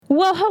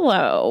Well,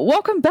 hello.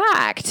 Welcome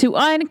back to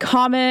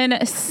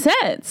Uncommon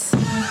Sense.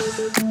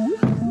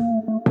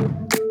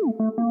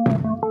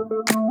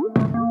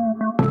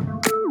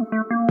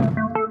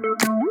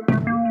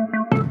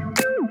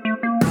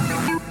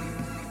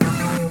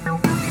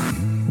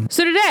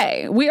 So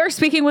today, we are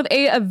speaking with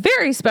a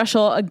very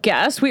special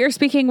guest. We are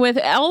speaking with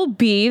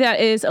LB,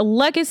 that is a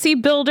legacy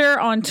builder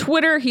on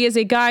Twitter. He is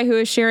a guy who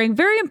is sharing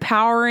very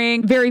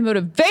empowering, very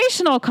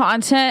motivational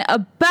content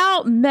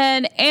about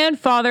men and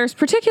fathers,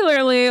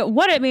 particularly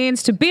what it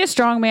means to be a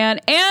strong man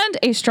and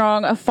a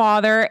strong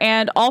father,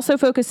 and also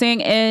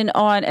focusing in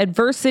on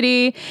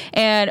adversity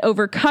and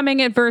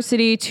overcoming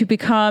adversity to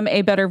become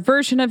a better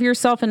version of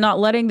yourself and not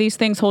letting these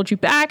things hold you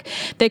back.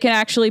 They can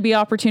actually be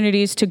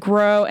opportunities to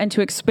grow and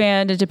to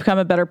expand and to become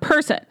a better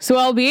person. So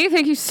LB,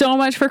 thank you so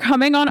much for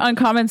coming on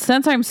Uncommon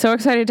Sense. I'm so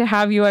excited to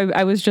have you.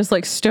 I was just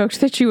like stoked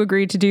that you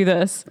agreed to do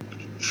this.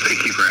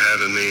 Thank you for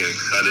having me. I'm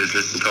excited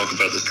just to talk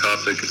about this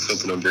topic. It's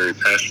something I'm very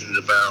passionate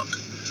about,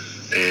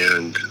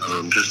 and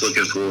just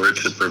looking forward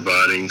to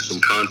providing some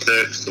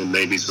context and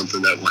maybe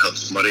something that will help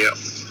somebody out.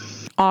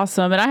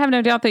 Awesome. And I have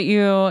no doubt that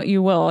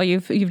you will.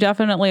 You've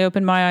definitely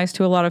opened my eyes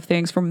to a lot of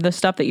things from the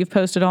stuff that you've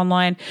posted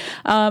online.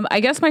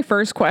 I guess my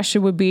first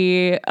question would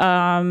be,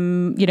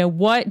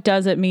 what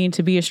does it mean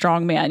to be a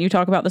strong man? You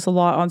talk about this a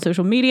lot on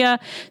social media.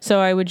 So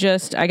I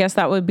guess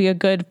that would be a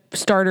good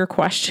starter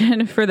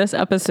question for this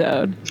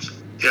episode.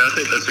 Yeah, I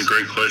think that's a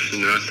great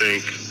question. And I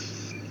think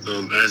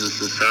as a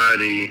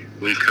society,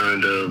 we've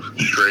kind of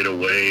strayed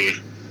away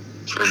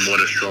from what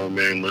a strong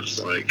man looks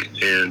like.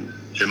 And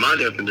in my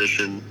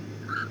definition,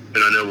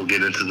 and I know we'll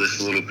get into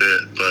this a little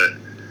bit, but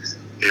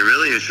it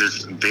really is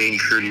just being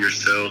true to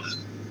yourself,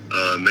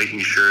 making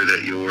sure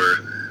that you're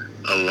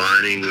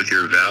aligning with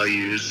your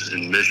values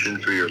and mission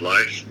for your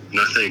life.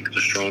 And I think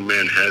a strong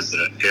man has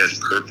that. He has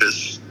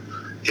purpose.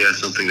 He has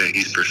something that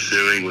he's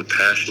pursuing with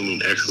passion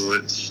and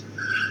excellence.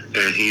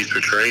 And he's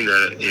portraying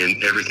that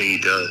in everything he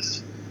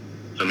does.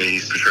 I mean,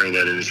 he's portraying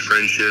that in his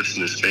friendships,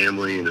 in his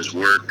family, in his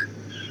work,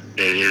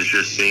 and it's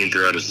just seen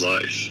throughout his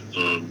life.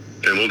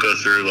 And we'll go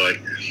through like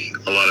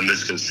a lot of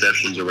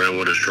misconceptions around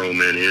what a strong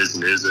man is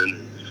and isn't,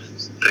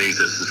 things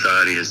that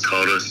society has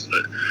taught us.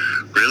 But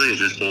really it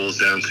just boils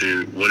down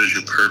to what is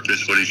your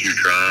purpose, what is your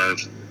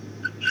drive,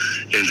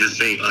 and just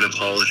being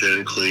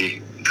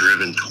unapologetically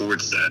driven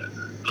towards that.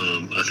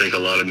 I think a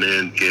lot of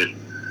men get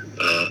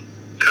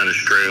kind of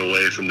stray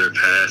away from their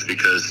past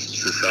because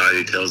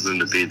society tells them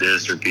to be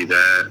this or be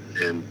that,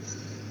 and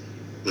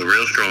the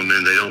real strong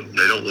men, they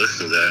don't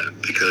listen to that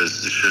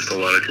because it's just a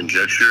lot of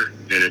conjecture,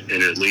 and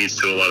it leads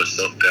to a lot of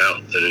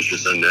self-doubt that is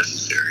just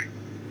unnecessary.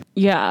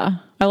 Yeah.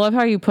 I love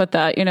how you put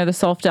that, the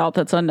self-doubt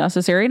that's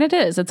unnecessary. And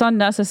it's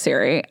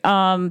unnecessary.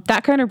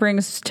 That kind of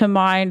brings to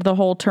mind the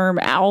whole term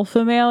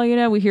alpha male.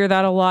 We hear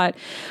that a lot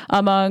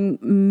among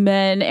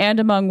men and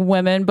among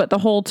women, but the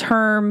whole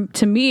term,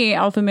 to me,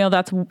 alpha male,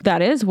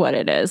 that is what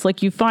it is.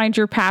 Like, you find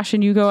your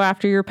passion, you go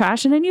after your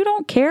passion, and you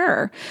don't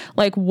care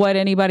like what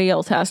anybody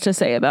else has to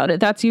say about it.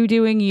 That's you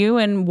doing you.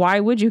 And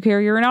why would you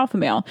care? You're an alpha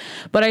male.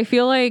 But I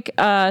feel like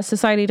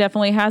society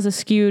definitely has a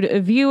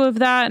skewed view of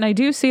that. And I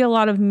do see a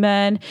lot of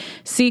men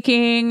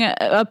seeking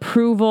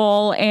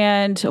approval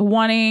and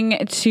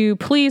wanting to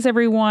please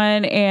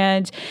everyone,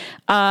 and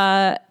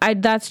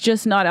that's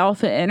just not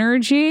alpha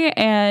energy,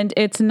 and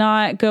it's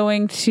not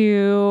going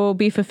to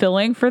be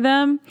fulfilling for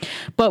them.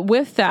 But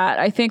with that,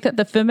 I think that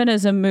the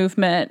feminism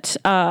movement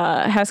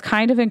has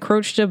kind of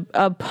encroached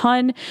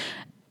upon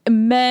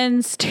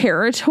men's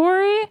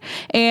territory,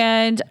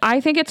 and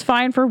I think it's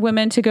fine for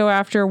women to go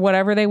after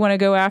whatever they want to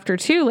go after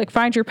too. Like,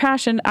 find your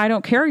passion. I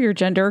don't care your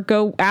gender,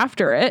 go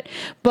after it.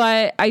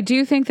 But I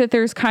do think that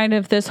there's kind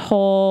of this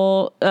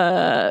whole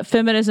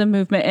feminism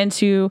movement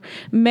into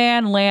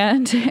man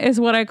land is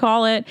what I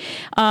call it.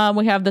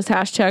 We have this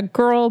hashtag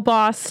girl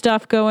boss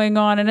stuff going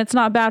on, and it's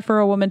not bad for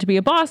a woman to be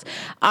a boss.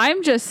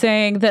 I'm just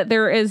saying that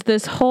there is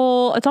this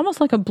whole, it's almost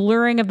like a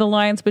blurring of the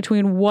lines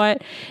between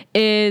what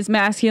is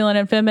masculine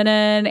and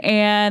feminine.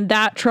 And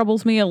that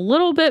troubles me a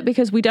little bit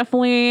because we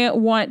definitely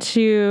want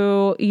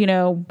to,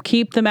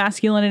 keep the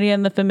masculinity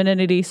and the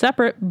femininity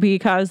separate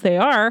because they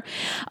are.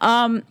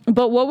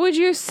 But what would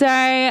you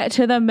say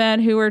to the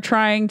men who are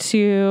trying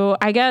to,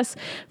 I guess,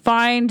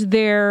 find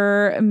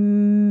their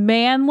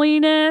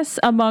manliness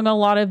among a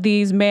lot of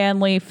these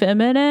manly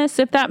feminists,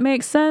 if that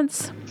makes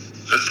sense?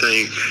 I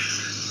think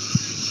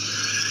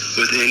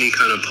with any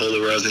kind of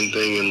polarizing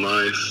thing in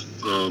life,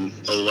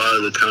 a lot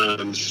of the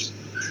times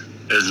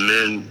as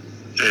men,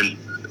 and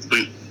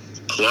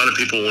a lot of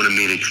people want to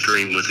meet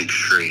extreme with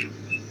extreme.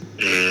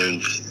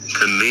 And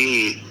to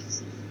me,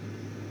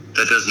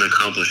 that doesn't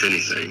accomplish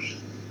anything.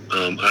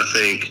 I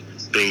think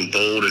being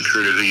bold and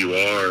true to who you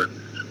are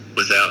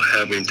without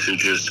having to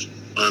just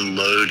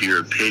unload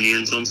your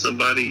opinions on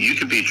somebody, you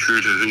can be true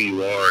to who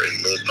you are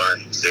and live by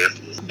an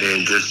example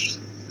and just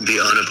be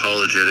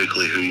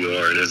unapologetically who you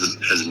are. And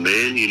as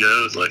men,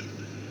 it's like,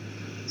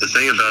 the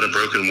thing about a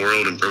broken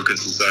world and broken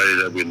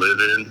society that we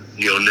live in,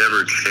 you'll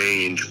never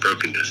change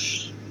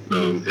brokenness.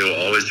 It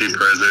will always be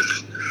present.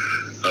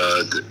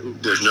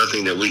 there's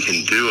nothing that we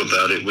can do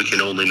about it. We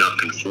can only not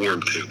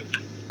conform to it.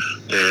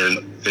 And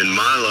in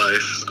my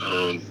life,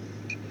 and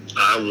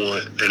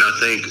I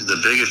think the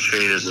biggest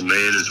change as a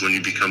man is when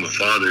you become a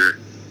father,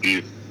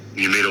 you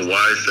meet a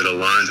wife that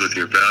aligns with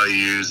your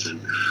values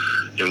and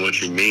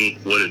what you mean,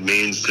 what it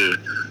means to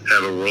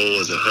have a role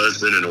as a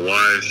husband and a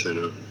wife and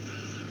a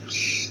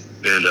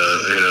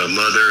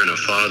mother and a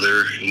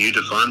father. And you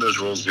define those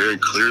roles very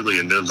clearly,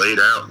 and they're laid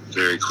out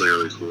very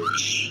clearly for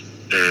us.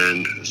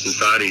 And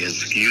society has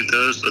skewed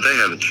those, but they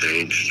haven't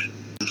changed.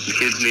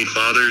 Kids need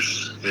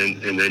fathers,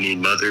 and they need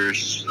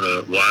mothers.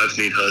 Wives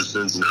need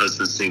husbands, and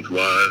husbands need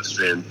wives,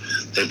 and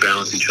they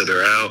balance each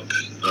other out.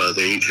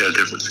 They each have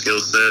different skill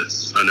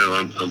sets. I know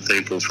I'm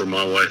thankful for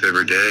my wife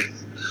every day,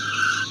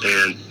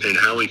 and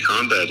how we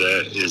combat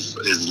that is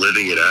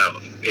living it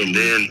out. And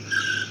then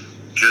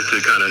just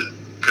to kind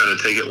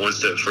of take it one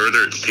step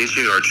further, it's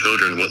teaching our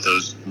children what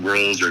those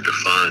roles are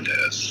defined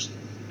as.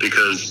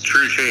 Because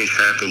true change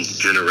happens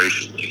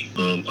generationally.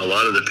 A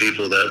lot of the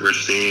people that we're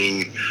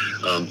seeing,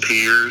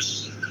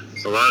 peers,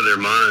 a lot of their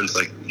minds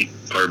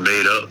are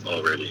made up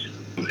already.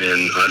 And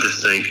I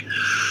just think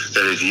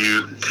that if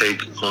you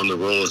take on the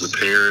role as a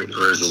parent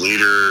or as a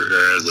leader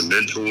or as a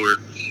mentor,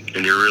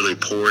 and you're really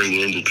pouring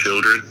into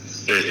children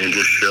and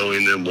just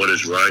showing them what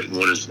is right and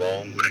what is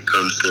wrong when it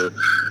comes to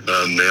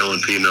male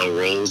and female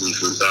roles in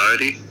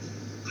society,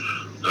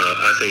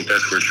 I think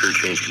that's where true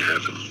change can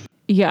happen.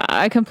 Yeah,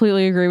 I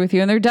completely agree with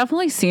you. And there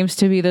definitely seems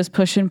to be this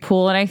push and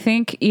pull. And I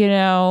think, just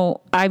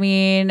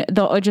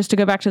to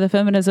go back to the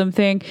feminism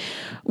thing,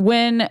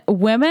 when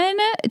women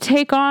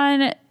take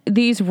on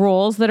these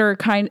roles that are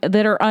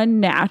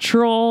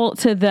unnatural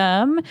to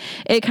them,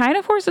 it kind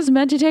of forces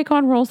men to take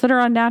on roles that are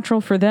unnatural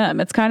for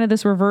them. It's kind of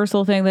this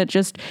reversal thing that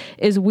just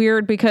is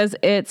weird, because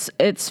it's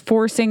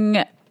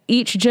forcing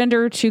each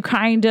gender to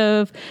kind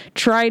of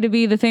try to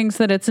be the things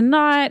that it's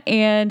not.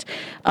 And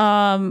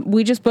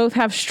we just both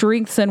have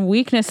strengths and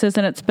weaknesses,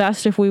 and it's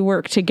best if we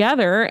work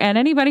together. And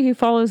anybody who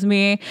follows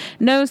me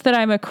knows that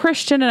I'm a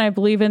Christian, and I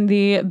believe in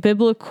the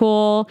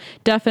biblical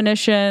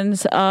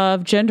definitions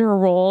of gender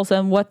roles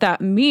and what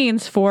that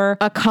means for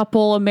a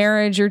couple, a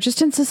marriage, or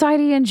just in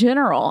society in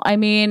general. I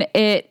mean,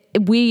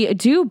 we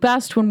do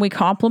best when we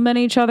complement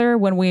each other,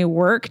 when we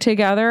work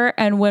together,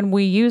 and when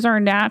we use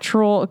our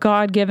natural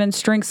God-given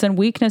strengths and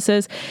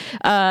weaknesses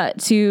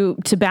to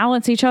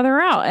balance each other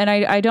out. And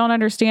I don't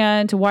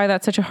understand why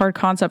that's such a hard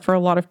concept for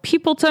a lot of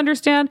people to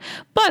understand,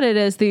 but it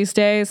is these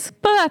days.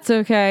 But that's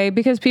okay,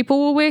 because people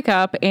will wake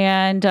up,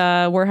 and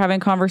we're having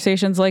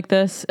conversations like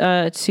this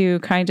to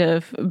kind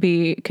of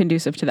be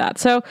conducive to that.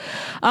 So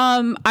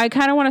I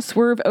kind of want to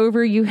swerve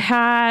over. You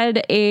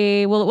had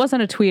it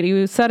wasn't a tweet.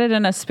 You said it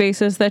in a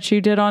Spaces that you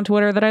did on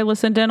Twitter that I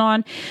listened in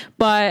on,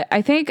 but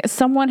I think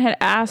someone had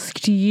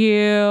asked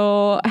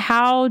you,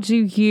 how do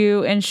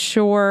you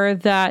ensure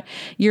that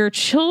your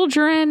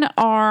children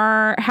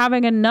are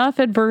having enough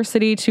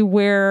adversity to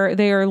where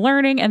they are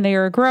learning and they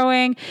are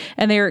growing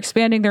and they are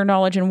expanding their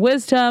knowledge and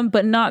wisdom,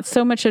 but not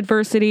so much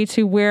adversity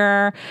to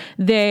where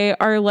they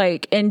are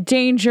in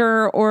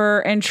danger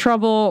or in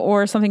trouble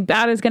or something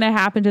bad is going to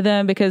happen to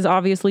them, because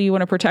obviously you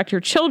want to protect your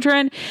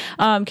children.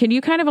 Can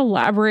you kind of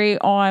elaborate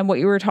on what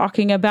you were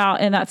talking about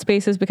in that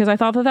Spaces, because I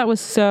thought that was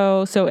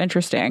so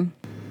interesting.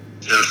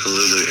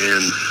 Absolutely.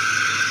 And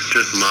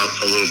just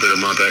a little bit of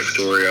my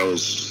backstory. I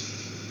was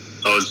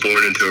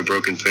born into a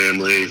broken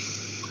family,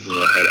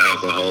 had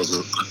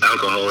alcoholism,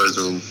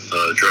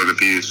 drug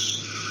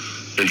abuse,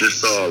 and just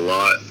saw a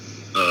lot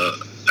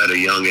at a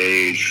young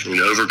age, and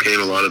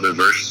overcame a lot of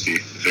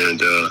adversity.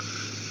 And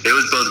it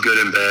was both good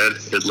and bad.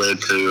 It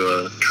led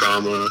to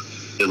trauma.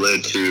 It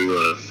led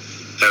to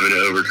having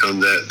to overcome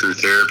that through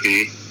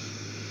therapy.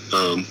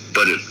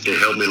 But it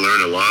helped me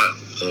learn a lot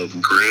of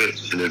grit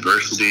and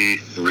adversity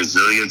and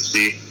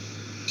resiliency.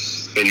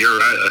 And you're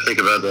right, I think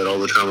about that all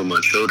the time with my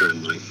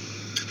children.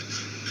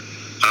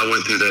 I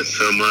went through that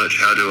so much.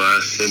 How do I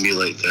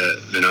simulate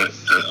that? And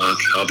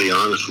I'll be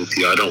honest with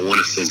you, I don't want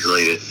to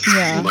simulate it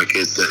for my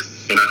kids.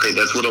 And I think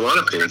that's what a lot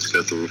of parents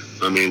go through.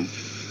 I mean,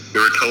 you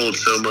were told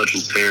so much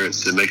as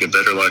parents to make a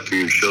better life for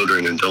your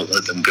children and don't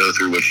let them go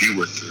through what you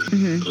went through.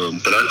 Mm-hmm.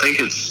 But I think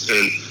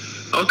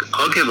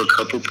I'll give a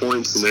couple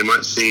points, and they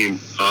might seem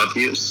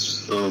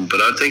obvious,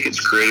 but I think it's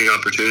creating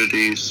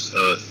opportunities.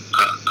 I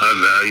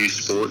value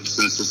sports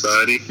in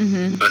society.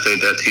 Mm-hmm. I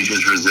think that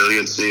teaches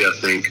resiliency. I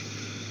think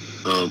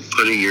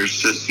putting your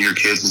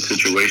kids in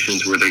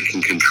situations where they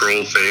can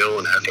control, fail,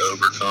 and have to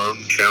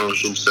overcome,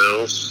 challenge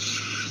themselves.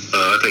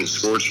 I think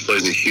sports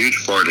plays a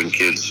huge part in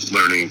kids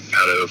learning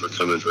how to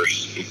overcome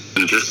adversity.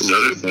 And just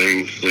another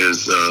thing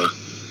is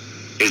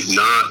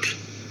not.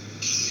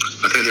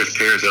 I think there's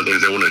parents out there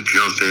that want to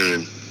jump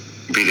in,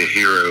 be the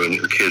hero in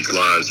your kids'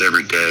 lives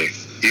every day.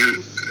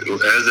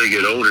 As they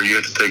get older, you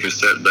have to take a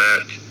step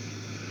back.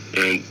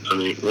 And I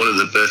mean, one of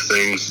the best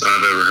things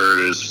I've ever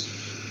heard is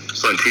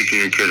it's like teaching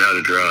your kid how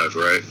to drive,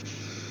 right?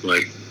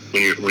 Like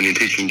when you're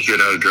teaching a kid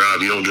how to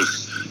drive, you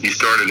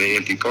start in an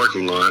empty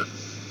parking lot,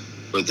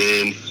 but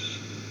then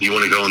you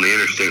want to go on the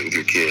interstate with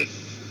your kid.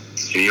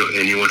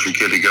 And you want your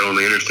kid to go on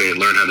the interstate and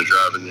learn how to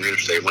drive in the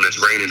interstate when it's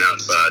raining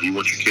outside. You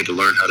want your kid to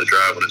learn how to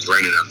drive when it's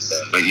raining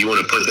outside. Like, you want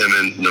to put them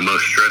in the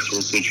most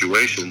stressful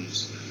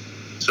situations,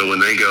 so when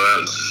they go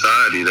out in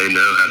society, they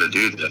know how to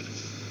do that.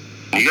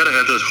 You got to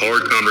have those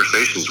hard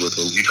conversations with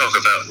them.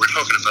 We're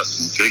talking about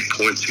some big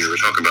points here.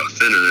 We're talking about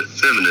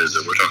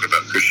feminism. We're talking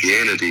about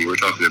Christianity. We're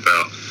talking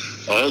about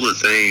all the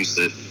things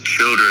that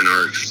children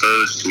are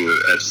exposed to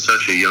at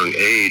such a young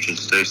age in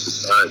today's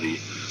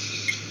society.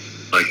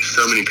 Like,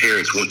 so many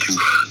parents want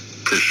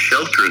to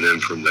shelter them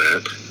from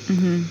that.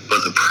 Mm-hmm.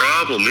 But the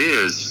problem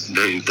is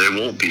they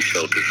won't be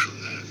sheltered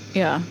from that.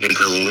 Yeah. And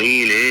to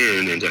lean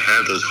in and to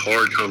have those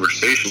hard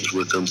conversations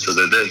with them so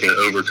that they can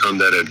overcome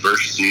that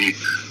adversity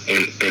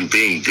and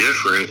being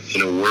different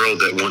in a world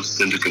that wants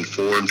them to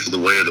conform to the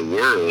way of the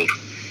world.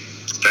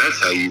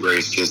 That's how you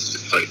raise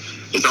kids. Like,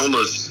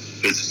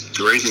 it's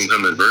raising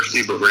them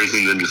adversity, but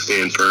raising them to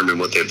stand firm in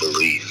what they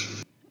believe.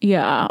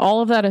 Yeah,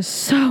 all of that is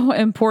so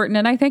important.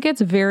 And I think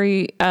it's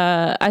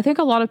I think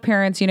a lot of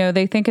parents,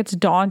 they think it's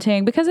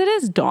daunting, because it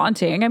is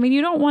daunting. I mean,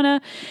 you don't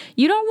want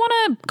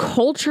to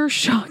culture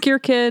shock your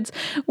kids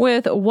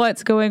with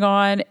what's going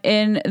on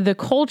in the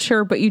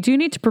culture, but you do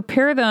need to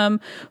prepare them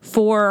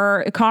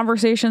for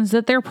conversations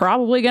that they're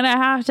probably going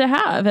to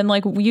have. And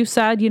like you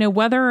said,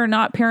 whether or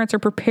not parents are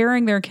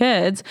preparing their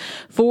kids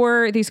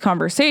for these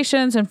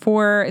conversations and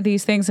for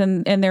these things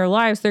in their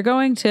lives, they're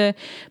going to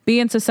be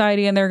in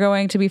society and they're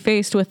going to be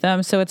faced with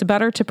them. So it's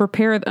better to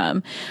prepare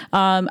them.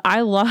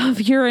 I love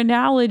your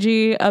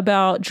analogy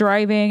about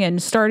driving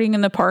and starting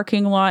in the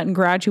parking lot and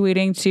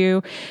graduating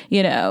to,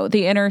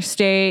 the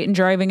interstate and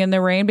driving in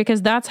the rain,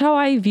 because that's how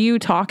I view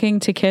talking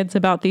to kids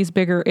about these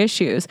bigger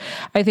issues.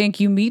 I think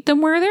you meet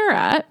them where they're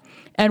at,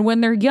 and when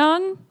they're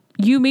young,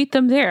 you meet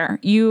them there.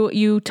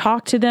 You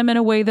talk to them in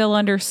a way they'll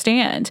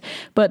understand,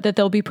 but that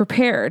they'll be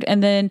prepared.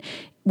 And then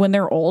when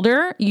they're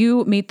older,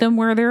 you meet them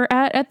where they're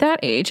at that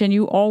age, and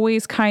you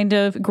always kind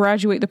of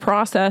graduate the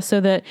process so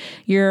that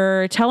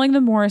you're telling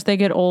them more as they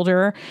get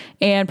older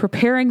and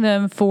preparing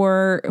them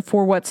for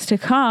what's to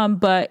come,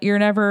 but you're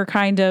never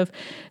kind of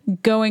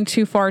going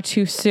too far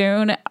too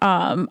soon.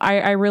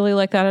 I really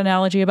like that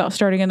analogy about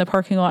starting in the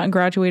parking lot and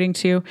graduating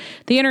to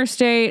the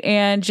interstate,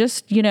 and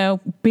just,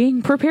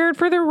 being prepared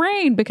for the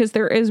rain, because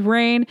there is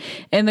rain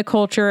in the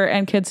culture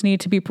and kids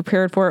need to be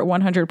prepared for it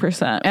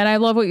 100%. And I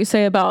love what you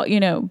say about,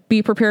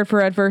 be prepared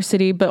for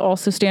adversity, but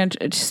also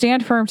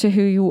stand firm to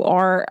who you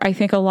are. I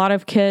think a lot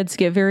of kids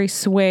get very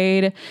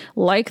swayed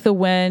like the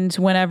wind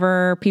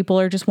whenever people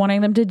are just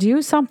wanting them to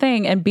do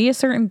something and be a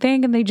certain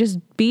thing, and they just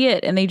be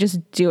it and they just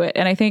do it.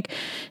 And I think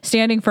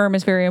standing firm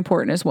is very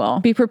important as well.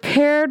 Be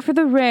prepared for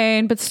the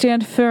rain, but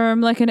stand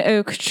firm like an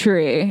oak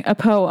tree. A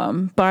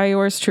poem by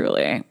yours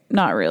truly.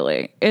 Not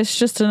really. It's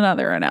just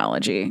another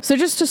analogy. So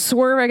just to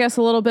swerve, I guess,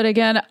 a little bit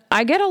again,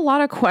 I get a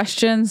lot of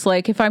questions.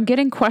 Like, if I'm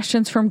getting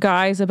questions from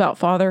guys about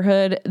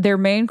fatherhood, their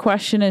main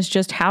question is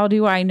just, how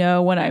do I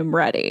know when I'm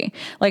ready?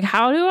 Like,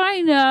 how do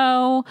I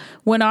know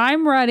when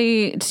I'm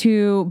ready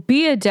to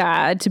be a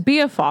dad, to be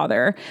a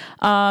father?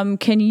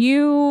 Can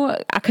you,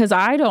 because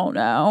I don't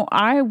know.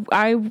 I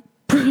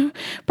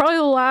probably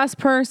the last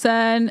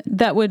person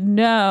that would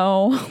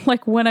know,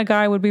 like, when a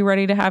guy would be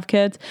ready to have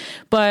kids.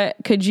 But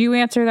could you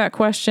answer that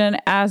question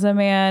as a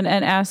man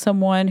and as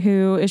someone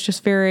who is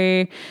just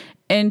very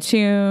in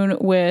tune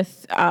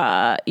with,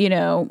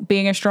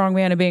 being a strong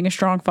man and being a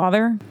strong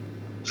father?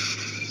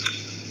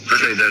 I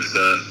think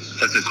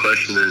that's a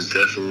question that is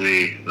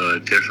definitely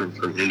different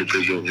from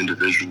individual to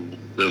individual.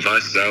 The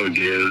advice that I would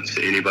give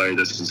to anybody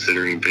that's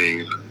considering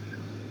being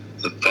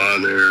a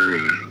father,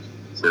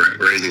 or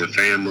raising a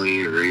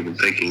family, or even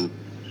thinking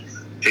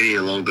any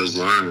along those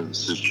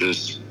lines, is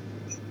just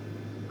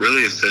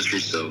really assess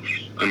yourself.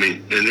 I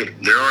mean, and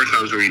there are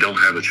times where you don't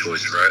have a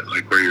choice, right?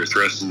 Like, where you're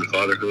thrust into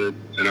fatherhood.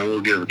 And I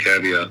will give a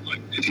caveat. Like,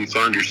 if you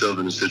find yourself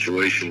in a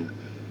situation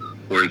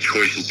where a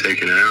choice is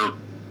taken out,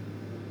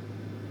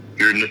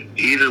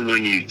 even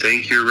when you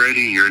think you're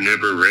ready, you're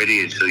never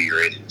ready until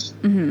you're in it.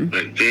 Mm-hmm.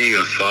 Like, being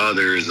a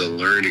father is a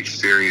learned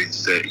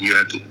experience that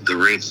the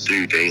rent's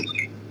due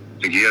daily.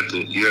 Like, you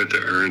have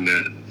to earn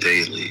that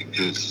daily.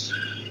 And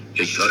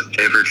it's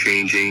ever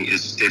changing.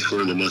 It's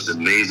one of the most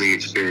amazing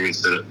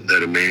experiences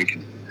that a man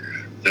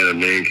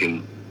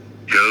can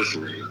go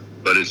through.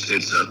 But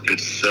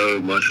it's so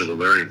much of a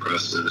learning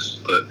process.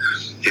 But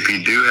if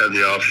you do have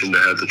the option to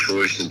have the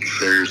choice and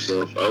prepare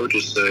yourself, I would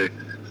just say,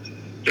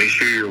 make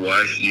sure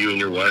you and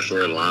your wife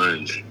are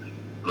aligned.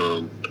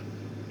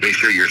 Make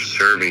sure you're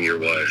serving your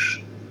wife.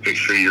 Make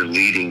sure you're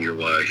leading your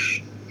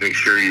wife. Make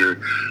sure you're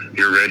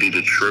ready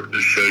to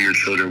show your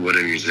children what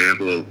an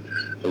example of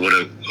what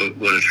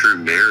a true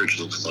marriage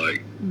looks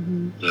like.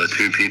 Mm-hmm.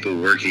 Two people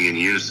working in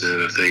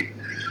unison. I think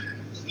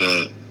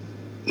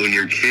when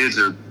your kids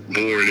are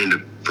born into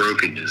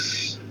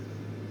brokenness,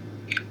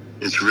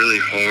 it's really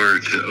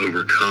hard to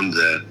overcome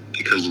that,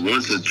 because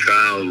once a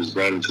child is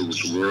brought into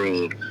this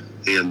world,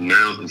 the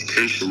amount of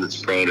tension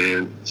that's brought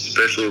in,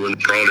 especially when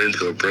brought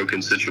into a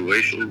broken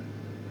situation,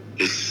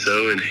 is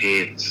so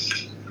enhanced.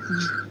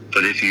 Mm-hmm.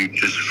 But if you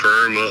just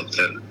firm up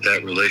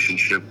that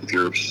relationship with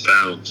your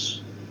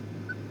spouse,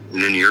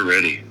 then you're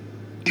ready.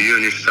 You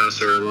and your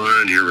spouse are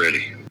aligned, you're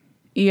ready.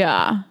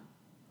 Yeah.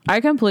 I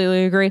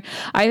completely agree.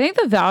 I think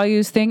the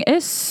values thing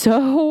is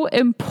so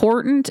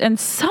important, and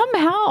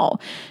somehow,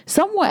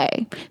 some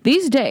way,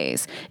 these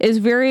days is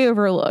very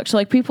overlooked.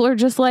 Like, people are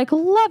just like,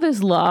 love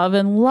is love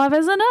and love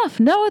is enough.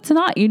 No, it's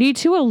not. You need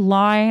to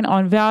align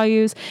on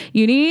values.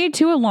 You need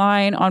to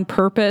align on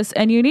purpose,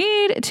 and you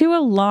need to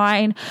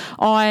align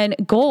on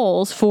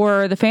goals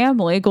for the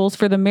family, goals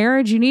for the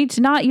marriage. You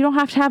don't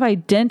have to have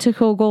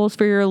identical goals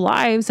for your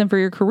lives and for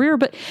your career,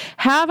 but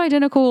have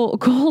identical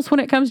goals when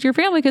it comes to your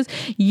family, because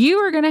you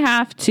are going to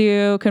have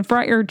to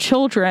confront your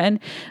children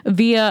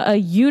via a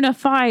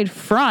unified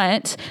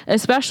front,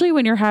 especially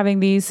when you're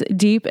having these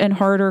deep and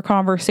harder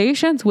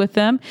conversations with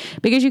them,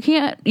 because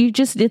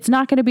it's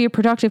not going to be a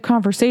productive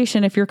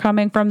conversation if you're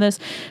coming from this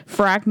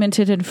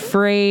fragmented and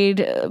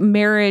frayed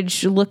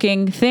marriage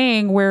looking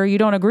thing where you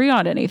don't agree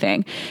on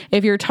anything.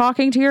 If you're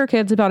talking to your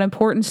kids about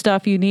important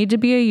stuff, you need to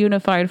be a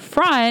unified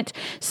front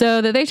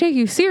so that they take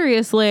you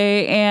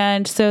seriously,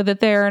 and so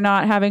that they're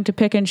not having to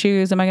pick and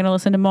choose. Am I going to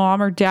listen to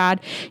mom or dad?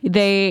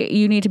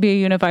 You need to be a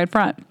unified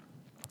front.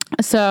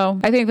 So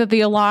I think that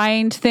the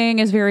aligned thing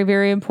is very,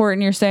 very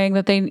important. You're saying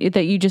that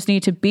you just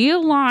need to be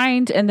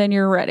aligned and then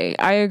you're ready.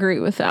 I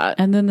agree with that.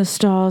 And then the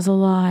stars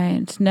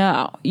aligned.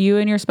 No, you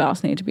and your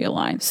spouse need to be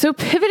aligned. So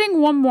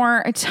pivoting one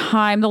more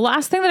time, the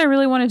last thing that I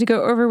really wanted to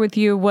go over with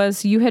you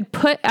was you had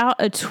put out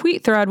a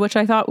tweet thread, which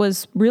I thought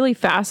was really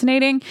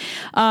fascinating,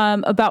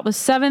 about the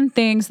 7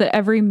 things that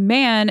every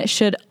man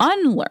should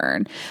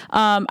unlearn.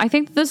 I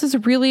think this is a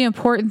really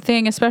important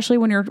thing, especially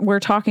when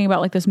we're talking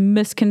about like this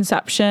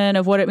misconception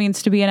of what it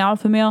means to be an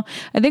alpha male.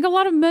 I think a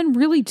lot of men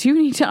really do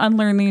need to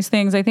unlearn these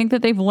things. I think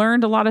that they've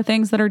learned a lot of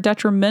things that are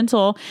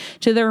detrimental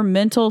to their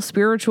mental,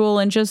 spiritual,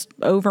 and just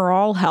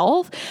overall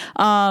health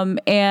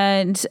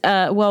and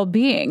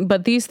well-being.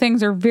 But these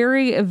things are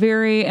very,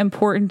 very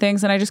important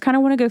things. And I just kind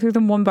of want to go through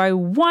them one by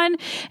one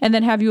and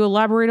then have you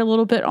elaborate a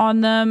little bit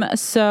on them.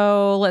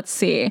 So let's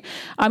see.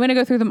 I'm going to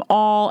go through them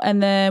all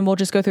and then we'll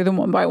just go through them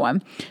one by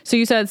one. So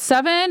you said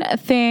 7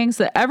 things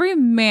that every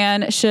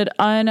man should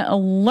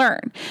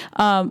unlearn.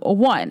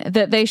 1,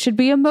 that they should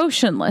be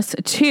emotionless.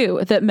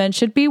 2, that men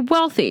should be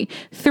wealthy.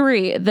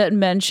 3, that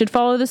men should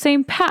follow the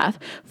same path.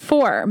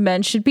 4,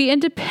 men should be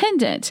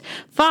independent.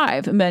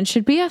 5, men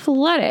should be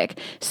athletic.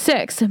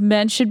 6,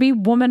 men should be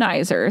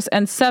womanizers.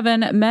 And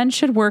 7, men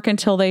should work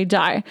until they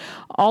die.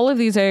 All of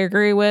these I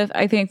agree with.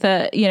 I think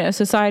that,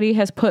 society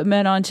has put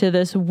men onto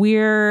this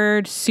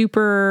weird,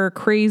 super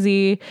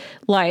crazy,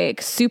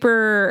 like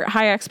super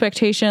high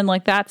expectation,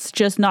 like that's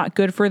just not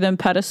good for them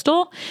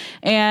pedestal.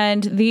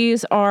 And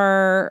these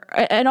are,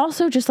 and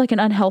also just like an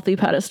unhealthy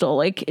pedestal,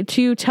 like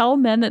to tell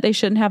men that they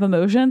shouldn't have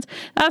emotions,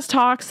 that's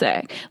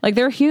toxic. Like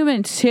they're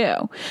human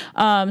too.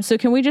 So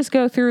can we just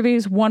go through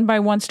these one by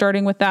one,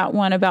 starting with that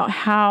one about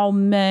how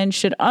men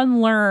should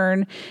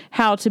unlearn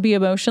how to be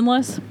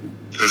emotionless?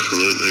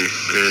 Absolutely.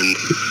 And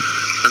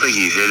I think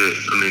you hit it.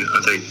 I mean,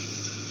 I think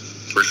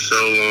for so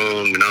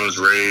long, and I was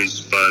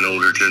raised by an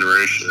older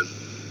generation,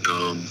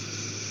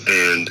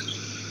 and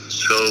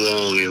so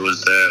long it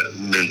was that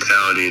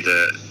mentality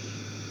that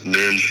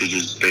men should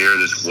just bear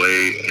this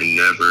weight and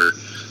never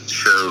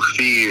show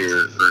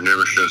fear or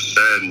never show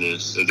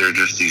sadness, that they're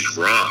just these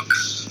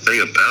rocks. The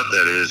thing about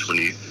that is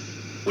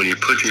when you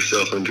put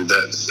yourself under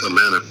that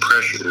amount of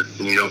pressure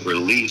and you don't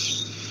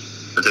release,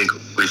 I think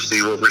we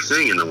see what we're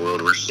seeing in the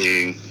world. We're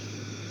seeing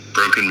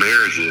broken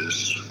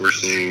marriages. We're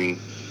seeing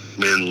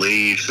men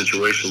leave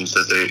situations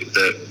that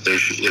they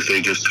should, if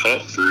they just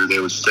talked through, they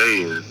would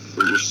stay in.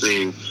 We're just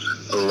seeing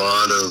a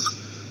lot of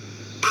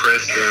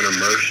pressed down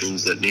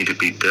emotions that need to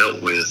be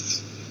dealt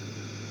with,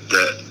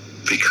 that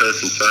because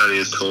society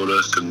has told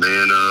us to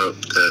man up,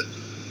 that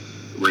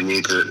we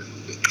need to,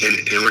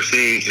 and we're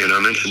seeing, and I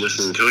mentioned this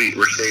in the tweet,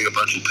 we're seeing a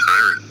bunch of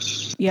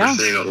tyrants. Yeah.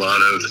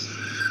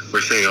 We're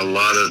seeing a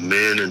lot of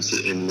men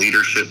in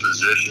leadership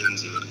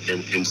positions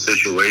and in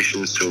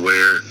situations to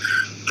where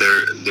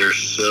they're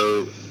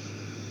so,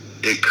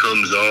 it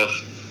comes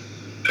off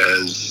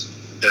as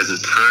a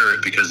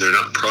tyrant because they're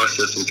not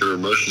processing through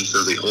emotions.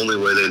 So the only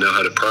way they know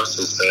how to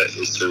process that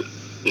is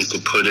to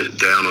put it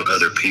down on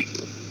other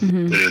people. Mm-hmm.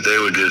 And if they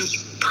would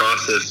just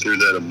process through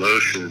that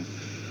emotion,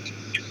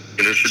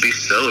 and it should be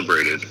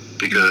celebrated,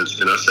 because,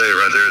 and I say it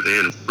right there at the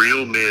end,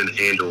 real men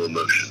handle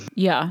emotion.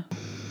 Yeah.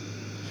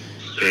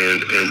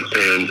 And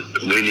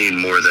we need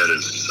more of that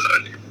in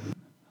society.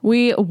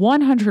 We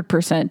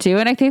 100% do.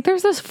 And I think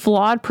there's this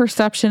flawed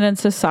perception in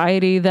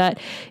society that,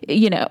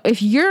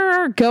 if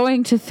you're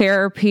going to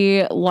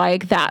therapy,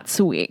 like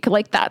that's weak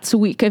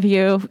of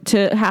you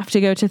to have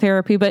to go to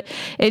therapy. But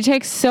it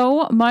takes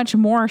so much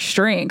more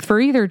strength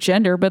for either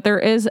gender. But there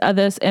is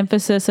this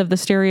emphasis of the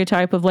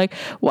stereotype of like,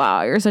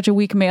 wow, you're such a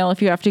weak male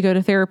if you have to go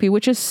to therapy,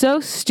 which is so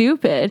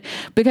stupid,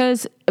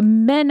 because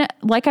men,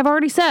 like I've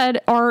already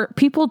said, are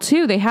people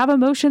too. They have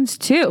emotions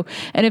too.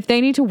 And if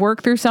they need to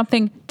work through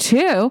something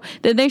too,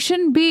 then they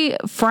shouldn't be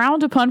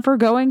frowned upon for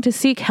going to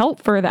seek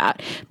help for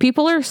that.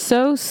 People are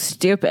so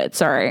stupid.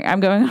 Sorry, I'm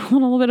going on a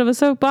little bit of a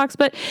soapbox,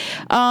 but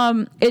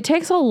it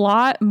takes a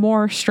lot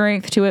more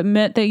strength to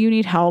admit that you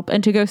need help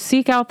and to go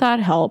seek out that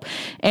help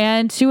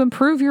and to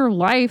improve your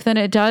life than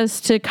it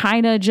does to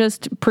kind of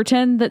just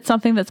pretend that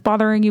something that's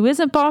bothering you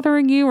isn't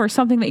bothering you or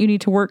something that you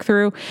need to work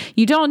through.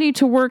 You don't need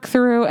to work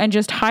through, and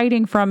just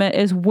hiding from it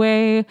is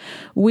way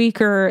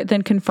weaker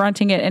than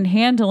confronting it and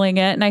handling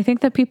it. And I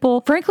think that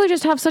people frankly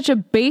just have such a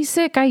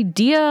basic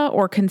idea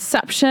or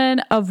conception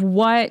of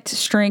what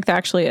strength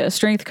actually is.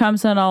 Strength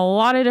comes in a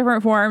lot of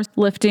different forms.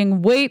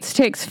 Lifting weights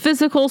takes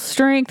physical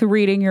strength.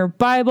 Reading your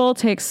Bible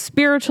takes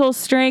spiritual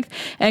strength.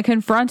 And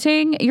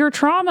confronting your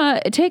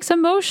trauma, it takes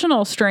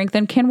emotional strength.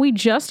 And can we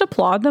just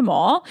applaud them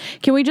all?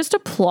 Can we just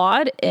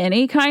applaud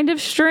any kind of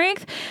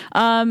strength?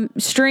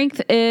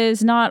 Strength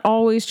is not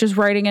always just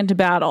riding into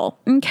battle.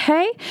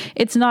 Okay?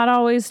 It's not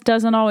always,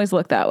 doesn't always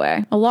look that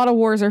way. A lot of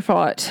wars are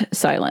fought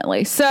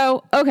silently.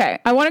 So, okay,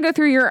 I want to go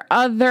through your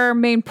other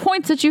main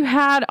points that you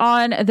had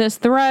on this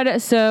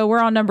thread. So we're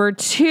on number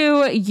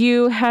 2.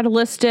 You had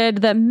listed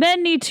that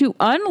men need to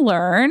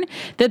unlearn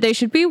that they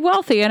should be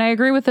wealthy. And I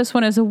agree with this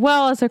one as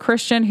well, as a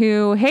Christian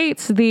who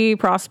hates the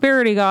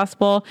prosperity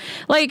gospel.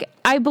 Like,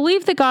 I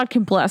believe that God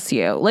can bless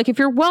you. Like, if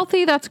you're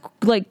wealthy, that's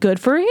like good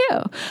for you,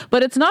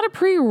 but it's not a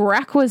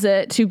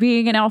prerequisite to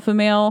being an alpha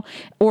male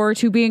or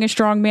to being a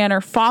strong man or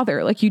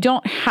father. Like, you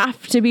don't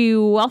have to be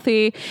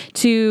wealthy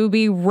to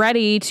be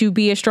ready to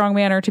be a strong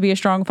man or to be a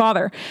strong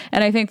father.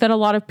 And I think that a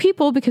lot of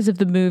people, because of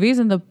the movies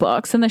and the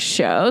books and the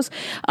shows,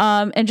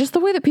 and just the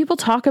way that people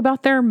talk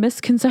about their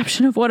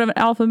misconception of what an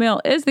alpha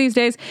male is these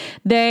days,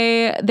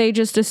 they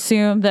just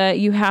assume that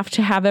you have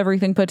to have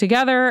everything put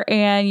together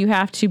and you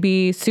have to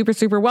be super,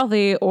 super wealthy,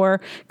 or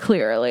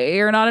clearly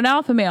you're not an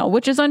alpha male,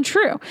 which is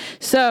untrue.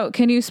 So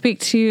can you speak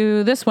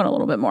to this one a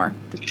little bit more?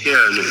 Yeah,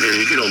 and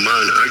if you don't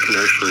mind, I can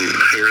actually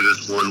pair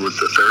this one with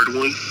the third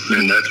one,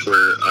 and that's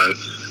where I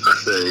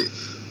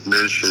say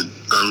men should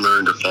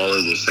unlearn to follow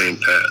the same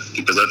path,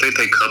 because I think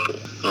they couple.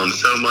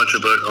 So much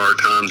of our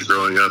times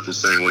growing up is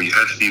saying, well, you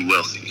have to be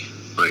wealthy.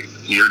 Like,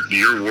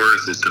 your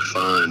worth is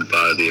defined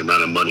by the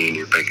amount of money in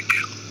your bank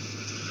account.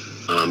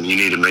 You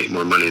need to make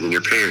more money than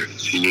your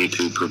parents. You need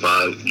to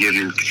give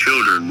your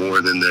children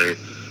more than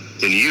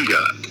you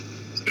got.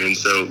 And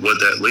so what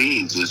that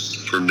leads is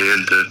for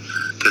men to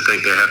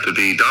think they have to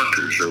be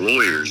doctors or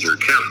lawyers or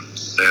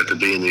accountants. They have to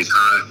be in these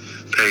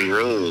high-paying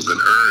roles and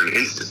earn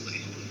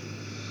instantly.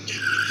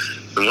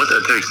 And what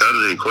that takes out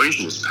of the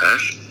equation is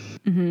passion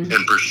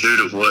and pursuit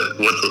of what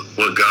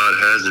God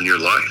has in your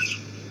life.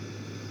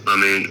 I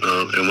mean,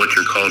 and what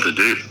you're called to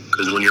do.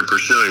 Because when you're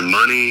pursuing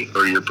money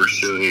or you're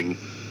pursuing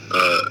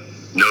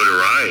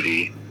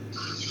notoriety,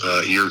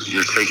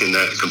 you're taking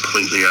that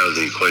completely out of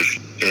the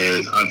equation.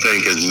 And I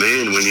think as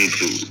men, we need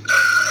to,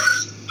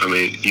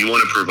 you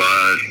want to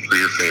provide for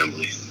your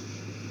family,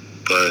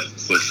 but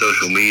with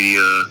social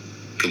media,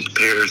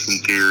 comparison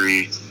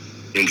theory,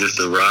 and just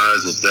the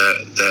rise of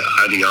that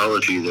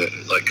ideology, that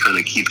like kind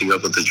of keeping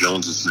up with the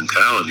Joneses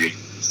mentality,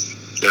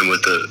 and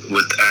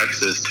with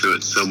access to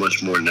it so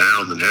much more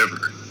now than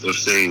ever, of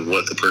seeing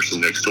what the person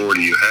next door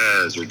to you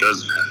has or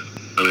doesn't have.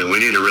 We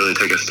need to really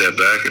take a step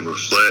back and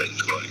reflect,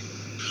 like,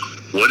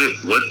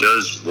 what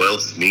does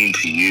wealth mean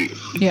to you?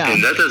 Yeah.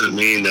 And that doesn't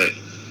mean that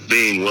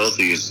being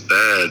wealthy is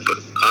bad, but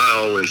I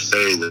always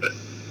say that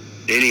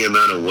any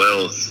amount of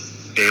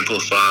wealth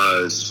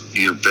amplifies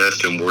your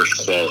best and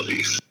worst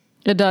qualities.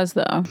 It does,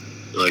 though.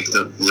 Like,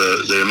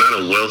 the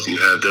amount of wealth you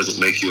have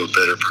doesn't make you a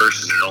better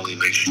person. It only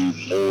makes you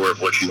more of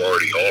what you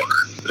already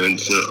are. And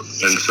so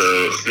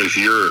if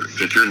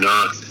you're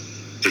not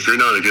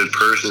a good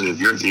person, if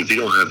you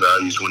don't have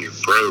values when you're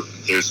broke,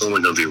 it's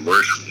only going to be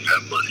worse when you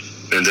have money.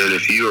 And then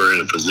if you are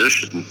in a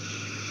position,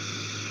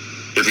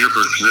 if you're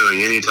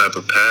pursuing any type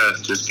of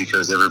path just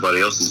because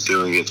everybody else is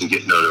doing it to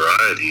get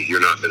notoriety,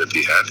 you're not going to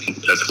be happy.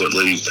 That's what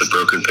leads to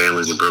broken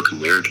families and broken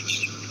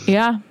marriages.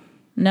 Yeah.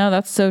 No,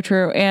 that's so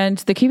true. And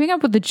the keeping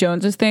up with the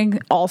Joneses thing,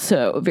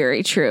 also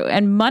very true.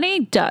 And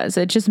money does.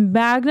 It just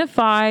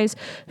magnifies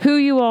who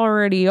you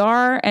already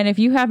are. And if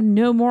you have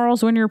no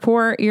morals when you're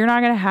poor, you're not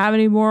going to have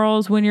any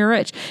morals when you're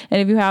rich.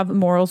 And if you have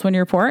morals when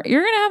you're poor,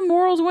 you're going to have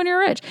morals when you're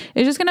rich.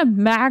 It's just going to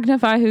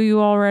magnify who you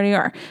already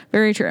are.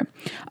 Very true.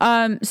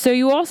 So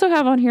you also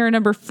have on here,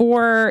 number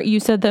 4,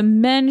 you said that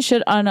men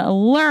should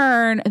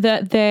unlearn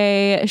that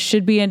they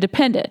should be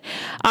independent.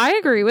 I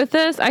agree with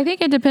this. I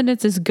think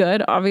independence is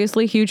good.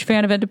 Obviously, huge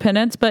fan of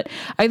independence, but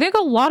I think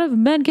a lot of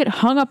men get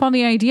hung up on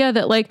the idea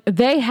that like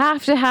they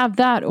have to have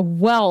that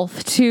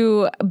wealth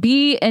to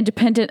be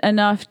independent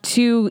enough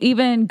to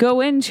even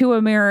go into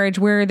a marriage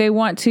where they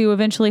want to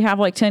eventually have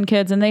like 10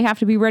 kids, and they have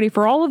to be ready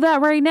for all of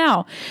that right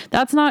now.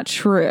 That's not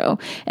true.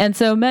 And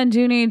so men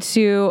do need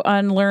to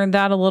unlearn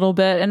that a little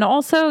bit, and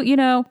also,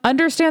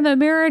 understand that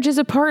marriage is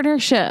a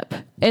partnership.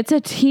 It's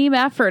a team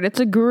effort. It's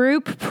a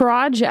group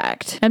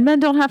project. And men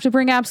don't have to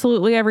bring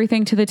absolutely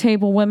everything to the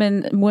table.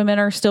 Women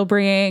are still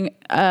bringing,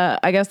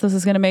 I guess this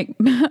is going to make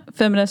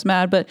feminists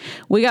mad, but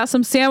we got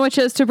some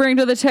sandwiches to bring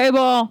to the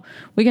table.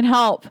 We can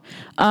help.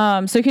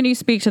 So can you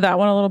speak to that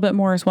one a little bit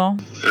more as well?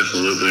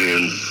 Absolutely.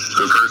 And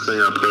the first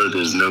thing I put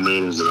is no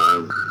man is an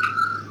island.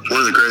 One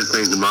of the greatest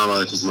things in my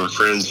life is my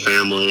friends,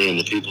 family, and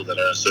the people that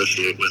I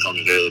associate with on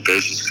a daily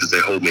basis because they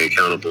hold me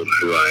accountable to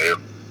who I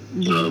am.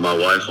 Mm-hmm. My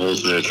wife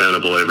holds me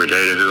accountable every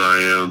day to who I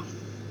am,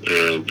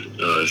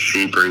 and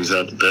she brings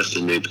out the best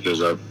in me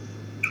because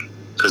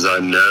I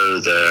know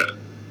that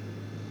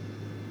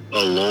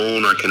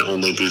alone I can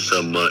only do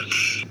so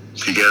much.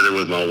 Together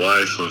with my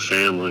wife, my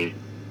family,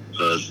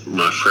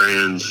 my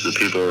friends, the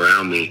people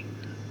around me,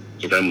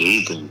 like I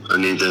need them. I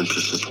need them to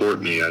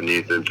support me. I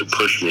need them to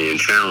push me and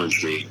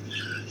challenge me.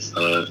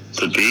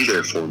 To be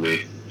there for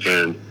me.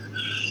 And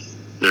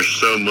there's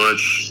so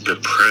much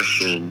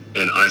depression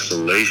and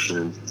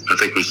isolation. I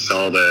think we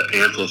saw that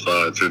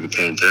amplified through the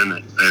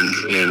pandemic,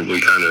 and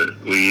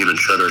we even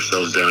shut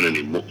ourselves down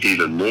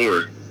even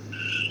more.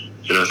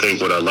 And I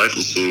think what I'd like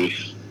to see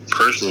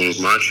personally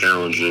is my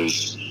challenge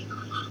is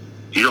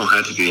you don't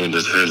have to be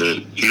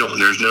independent.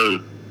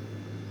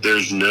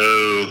 There's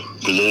no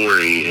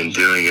glory in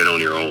doing it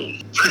on your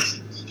own.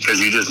 Because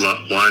you just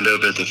wind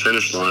up at the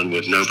finish line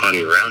with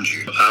nobody around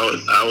you.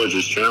 I would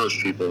just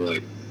challenge people,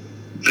 like,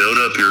 build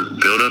up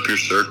your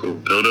circle,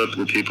 build up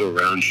the people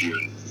around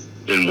you,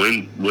 and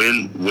win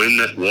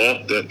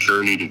that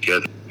journey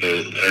together. And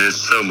it's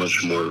so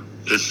much more.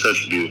 It's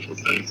such a beautiful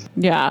thing.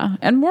 Yeah,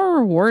 and more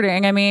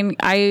rewarding. I mean,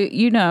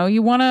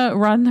 you want to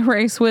run the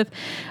race with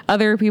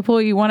other people.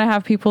 You want to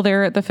have people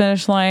there at the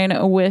finish line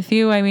with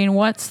you. I mean,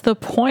 what's the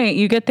point?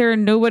 You get there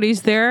and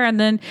nobody's there, and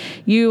then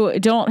you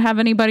don't have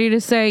anybody to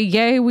say,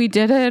 yay, we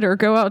did it, or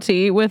go out to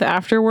eat with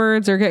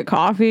afterwards, or get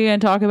coffee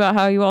and talk about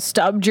how you all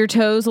stubbed your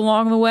toes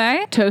along the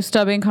way. Toe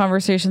stubbing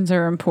conversations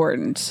are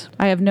important.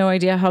 I have no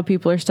idea how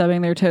people are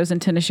stubbing their toes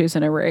in tennis shoes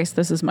in a race.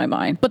 This is my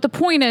mind. But the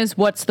point is,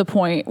 what's the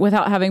point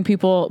without having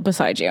people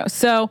beside you?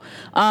 So,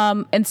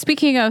 and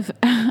speaking of,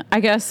 I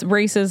guess,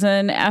 races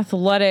and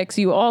athletics,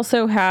 you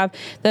also have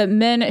that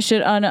men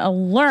should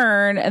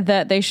unlearn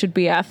that they should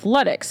be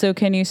athletic. So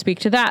can you speak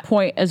to that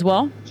point as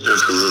well?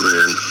 Absolutely.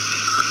 And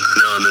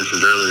I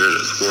mentioned earlier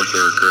that sports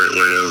are a great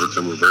way to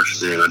overcome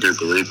adversity, and I do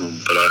believe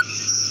them, but I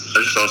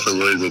just also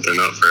believe that they're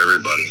not for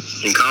everybody.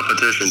 And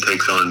competition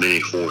takes on many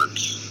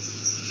forms.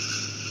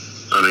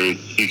 I mean,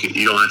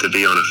 you don't have to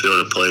be on a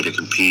field of play to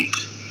compete.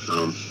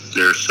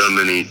 There are so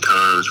many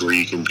times where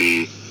you can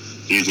be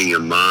using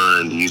your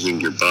mind, using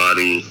your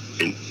body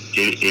in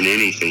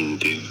anything you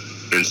do.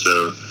 And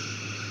so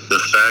the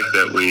fact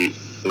that we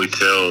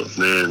tell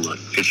men, like,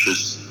 we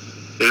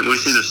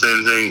see the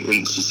same thing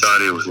in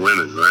society with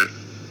women, right?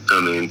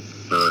 I mean,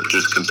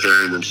 just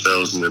comparing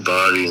themselves and their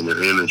body and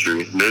their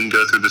imagery. Men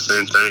go through the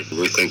same thing.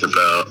 We think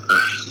about,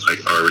 like,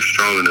 are we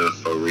strong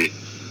enough? Are we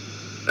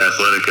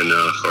athletic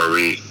enough?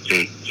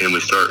 And we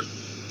start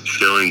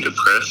feeling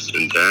depressed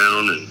and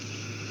down, and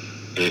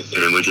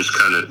we just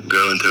kind of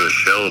go into a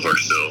shell of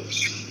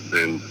ourselves.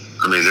 And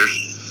I mean, there's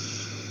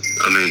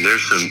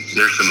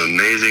some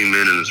amazing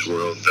men in this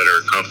world that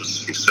are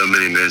accomplishing so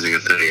many amazing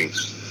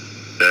things,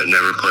 that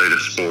never played a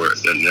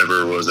sport, that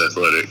never was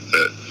athletic,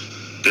 that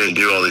didn't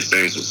do all these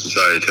things that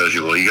society tells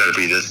you, well, you got to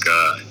be this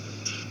guy.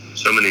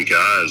 So many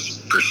guys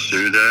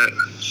pursue that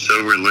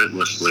so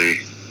relentlessly,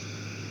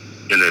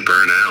 and they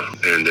burn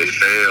out, and they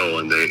fail,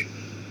 and it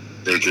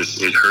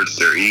hurts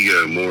their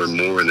ego more and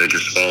more, and they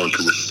just fall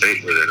into the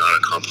state where they're not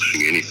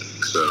accomplishing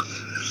anything. So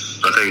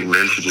I think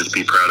men should just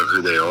be proud of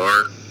who they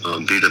are,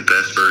 be the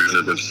best version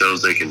of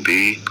themselves they can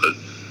be, but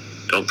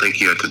don't think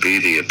you have to be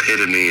the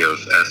epitome of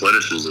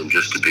athleticism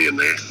just to be a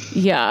man.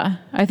 Yeah,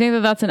 I think that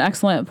that's an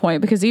excellent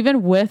point, because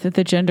even with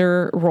the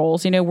gender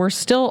roles, we're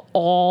still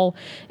all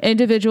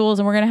individuals,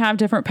 and we're going to have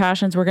different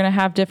passions. We're going to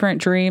have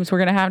different dreams. We're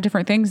going to have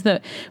different things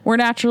that we're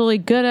naturally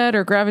good at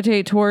or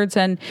gravitate towards.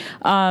 And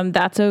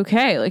that's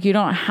okay. Like, you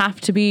don't have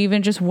to be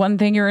even just one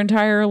thing your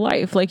entire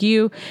life. Like,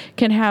 you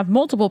can have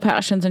multiple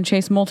passions and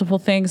chase multiple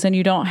things, and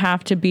you don't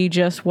have to be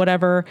just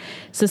whatever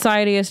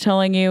society is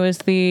telling you is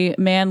the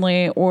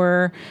manly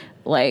or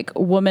like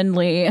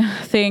womanly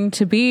thing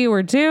to be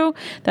or do.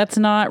 That's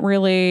not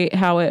really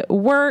how it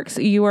works.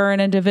 You are an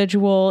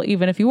individual.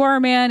 Even if you are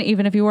a man,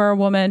 even if you are a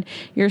woman,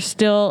 you're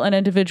still an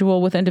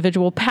individual with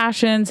individual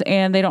passions,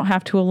 and they don't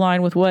have to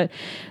align with what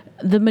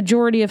the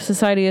majority of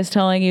society is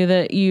telling you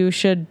that you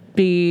should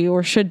be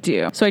or should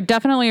do. So I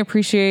definitely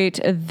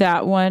appreciate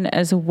that one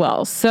as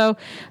well. So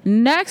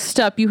next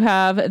up, you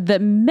have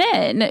that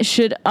men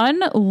should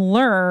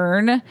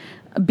unlearn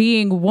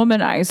being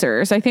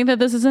womanizers. I think that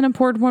this is an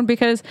important one,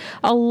 because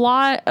a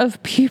lot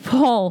of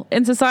people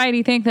in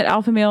society think that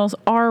alpha males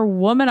are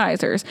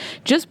womanizers.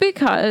 Just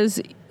because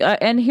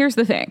and here's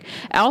the thing.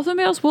 Alpha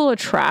males will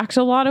attract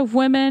a lot of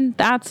women.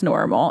 That's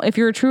normal. If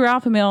you're a true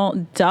alpha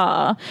male,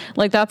 duh,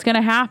 like that's going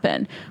to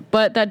happen.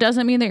 But that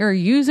doesn't mean that you're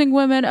using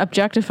women,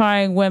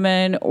 objectifying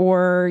women,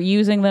 or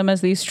using them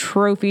as these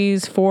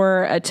trophies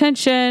for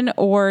attention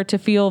or to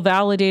feel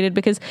validated,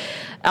 because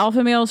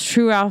alpha males,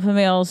 true alpha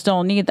males,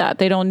 don't need that.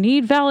 They don't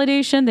need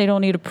validation. They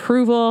don't need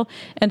approval.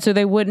 And so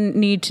they wouldn't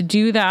need to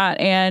do that.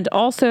 And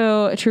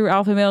also, true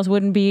alpha males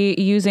wouldn't be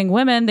using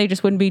women. They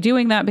just wouldn't be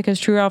doing that because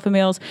true alpha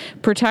males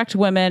protect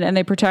women and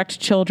they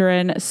protect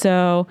children.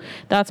 So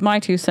that's my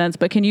 2 cents.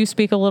 But can you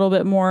speak a little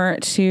bit more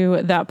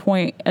to that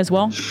point as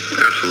well?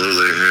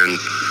 Absolutely. And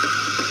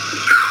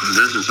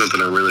this is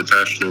something I'm really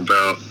passionate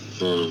about.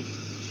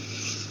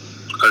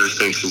 I just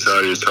think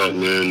society has taught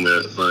men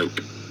that, like,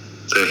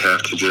 they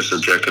have to just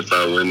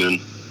objectify women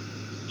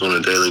on a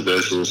daily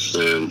basis,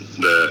 and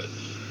that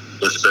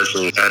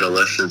especially in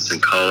adolescence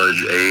and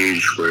college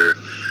age where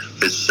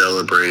it's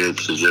celebrated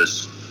to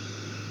just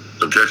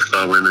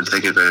objectify women,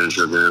 take advantage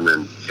of them,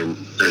 and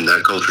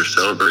that culture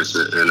celebrates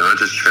it. And I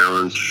just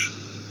challenge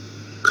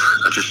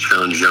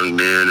young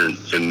men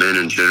and men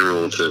in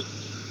general to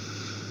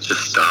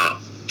stop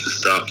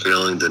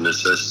feeling the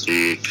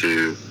necessity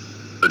to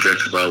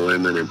objectify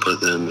women and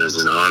put them as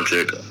an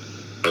object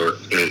or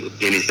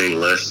anything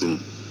less than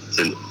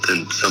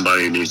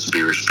somebody who needs to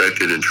be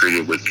respected and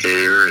treated with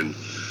care and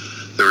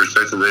the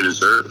respect that they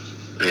deserve.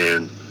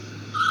 And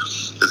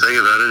the thing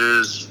about it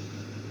is,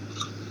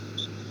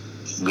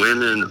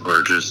 women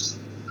are just,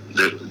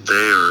 they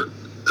are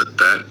the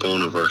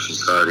backbone of our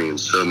society in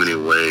so many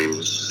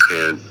ways.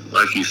 And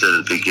like you said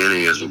at the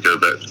beginning, as we go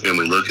back and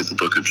we look at the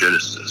book of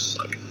Genesis,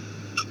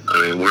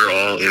 we're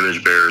all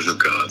image bearers of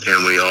God,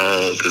 and we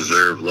all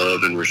deserve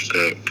love and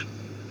respect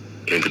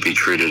and to be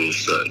treated as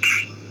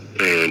such.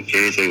 And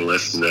anything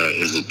less than that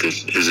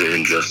is an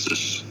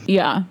injustice.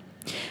 Yeah.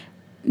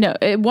 No,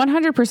 it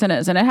 100%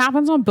 is. And it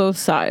happens on both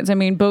sides. I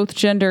mean, both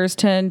genders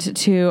tend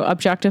to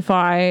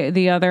objectify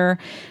the other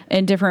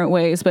in different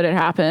ways, but it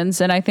happens.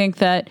 And I think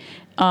that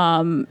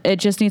it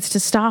just needs to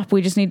stop.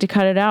 We just need to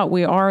cut it out.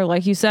 We are,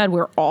 like you said,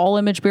 we're all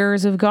image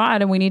bearers of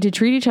God, and we need to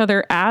treat each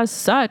other as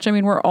such. I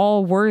mean, we're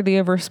all worthy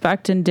of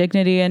respect and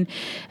dignity, and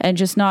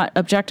just not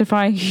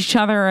objectifying each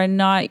other and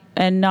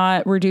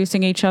not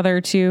reducing each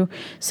other to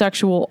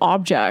sexual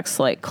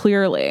objects. Like,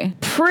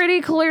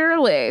 pretty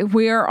clearly,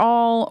 we are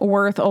all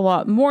worth a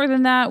lot more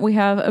than that. We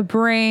have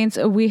brains,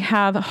 we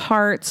have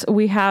hearts,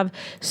 we have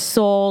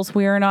souls.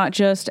 We are not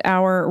just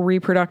our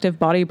reproductive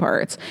body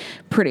parts,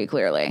 pretty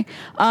clearly.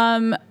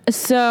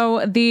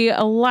 So the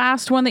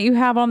last one that you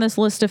have on this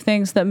list of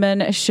things that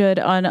men should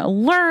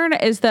unlearn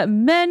is that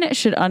men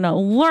should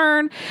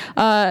unlearn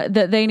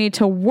that they need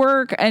to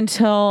work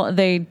until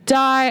they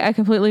die. I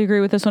completely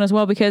agree with this one as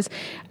well, because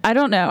I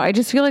don't know. I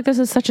just feel like this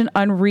is such an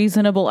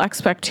unreasonable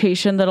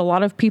expectation that a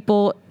lot of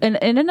people, in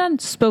an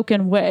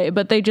unspoken way,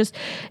 but they just,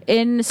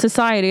 in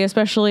society,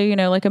 especially,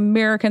 like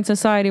American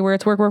society where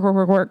it's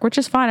work, which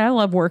is fine. I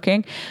love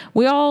working.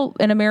 We all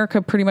in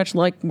America pretty much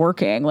like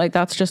working. Like,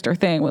 that's just our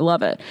thing. We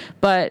love it.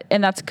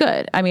 And that's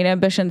good. I mean,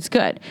 ambition's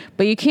good,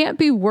 but you can't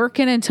be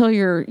working until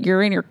you're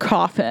in your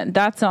coffin.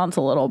 That sounds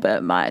a little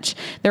bit much.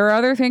 There are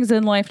other things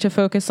in life to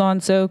focus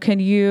on. So can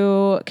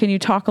you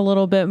talk a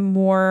little bit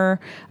more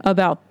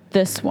about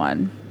this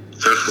one?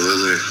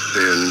 Absolutely.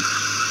 And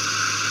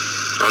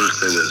I'll just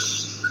say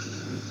this.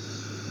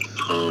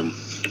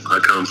 I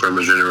come from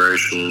a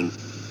generation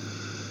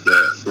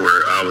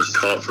where I was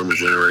taught from a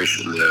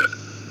generation that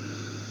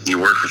you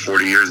work for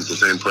 40 years at the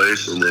same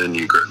place, and then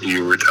you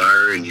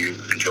retire and you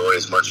enjoy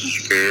as much as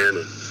you can.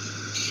 And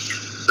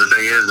the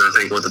thing is, I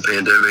think with the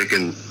pandemic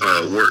and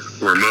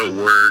remote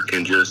work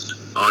and just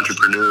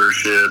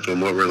entrepreneurship and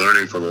what we're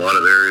learning from a lot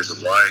of areas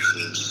of life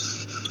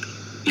is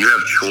you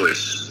have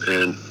choice.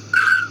 And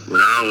when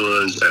I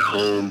was at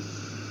home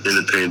in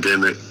the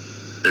pandemic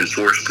and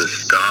forced to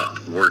stop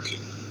working,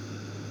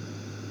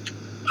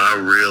 I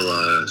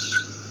realized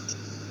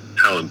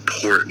how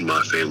important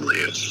my family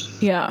is.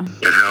 Yeah.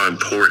 And how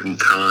important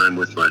time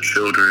with my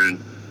children,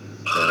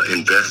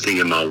 investing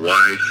in my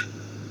wife.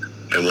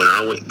 And when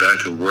I went back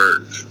to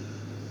work,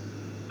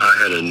 I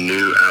had a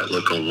new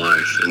outlook on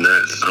life, and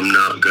that's I'm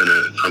not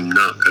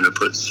gonna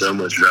put so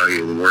much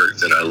value in work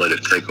that I let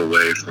it take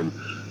away from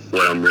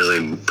what I'm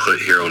really put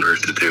here on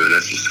earth to do, and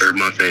that's to serve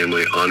my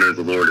family, honor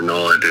the Lord in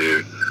all I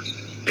do,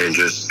 and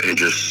just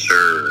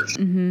serve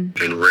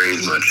and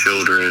raise my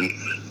children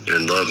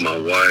and love my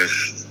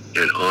wife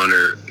and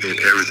honor in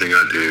everything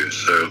I do.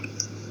 So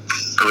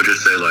I would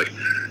just say, like,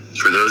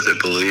 for those that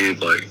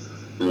believe like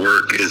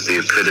work is the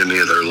epitome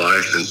of their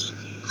life and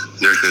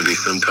there's going to be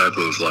some type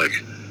of like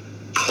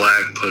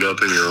plaque put up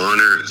in your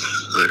honor,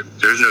 like,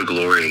 there's no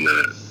glory in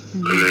that.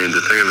 I mean,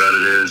 the thing about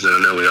it is, and I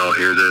know we all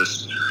hear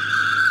this,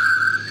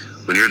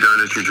 when you're done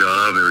at your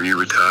job or you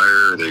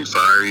retire or they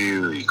fire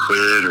you or you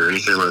quit or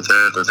anything like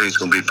that, I think it's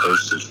going to be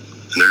posted.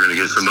 And they're going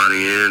to get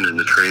somebody in and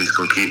the train's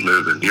going to keep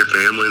moving. Your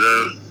family,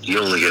 though, you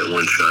only get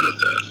one shot at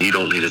that. You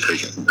don't need to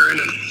take it for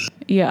granted.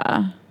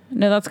 Yeah.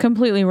 No, that's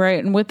completely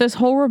right. And with this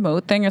whole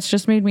remote thing, it's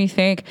just made me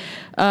think,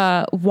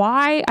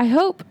 why I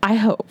hope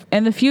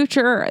in the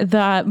future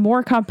that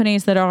more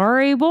companies that are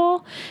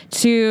able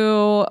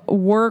to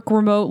work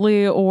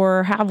remotely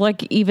or have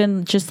like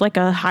even just like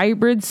a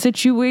hybrid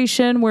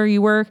situation where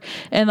you work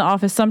in the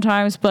office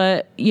sometimes,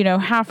 but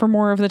half or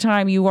more of the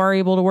time you are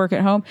able to work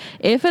at home.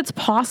 If it's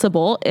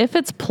possible, if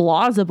it's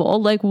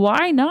plausible, like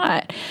why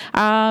not?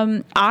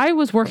 I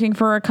was working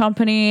for a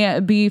company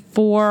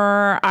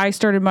before I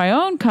started my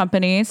own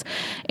companies,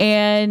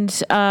 and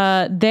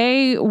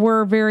they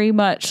were very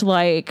much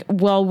like,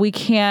 well, we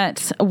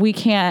can't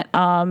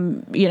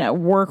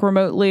work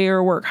remotely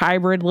or work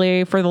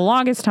hybridly for the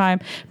longest time.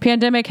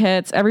 Pandemic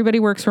hits, everybody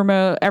works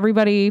remote,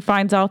 everybody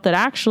finds out that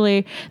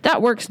actually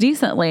that works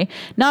decently.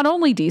 Not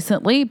only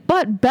decently,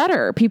 but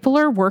better. People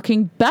are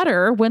working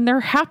better when they're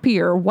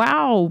happier.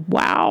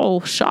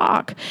 Wow,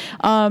 shock.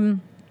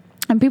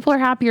 And people are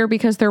happier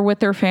because they're with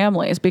their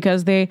families,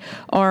 because they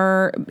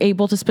are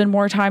able to spend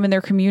more time in their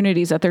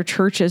communities, at their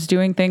churches,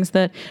 doing things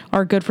that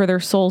are good for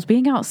their souls,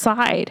 being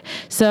outside.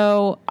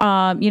 So,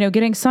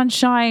 getting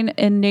sunshine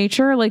in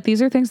nature, like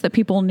these are things that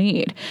people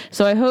need.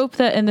 So I hope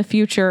that in the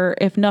future,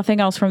 if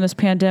nothing else from this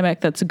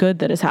pandemic that's good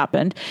that has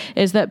happened,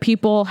 is that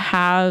people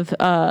have,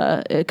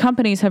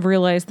 companies have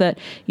realized that,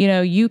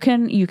 you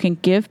can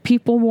give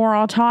people more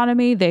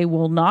autonomy. They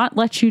will not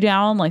let you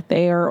down like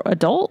they are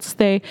adults.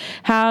 They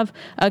have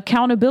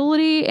accountability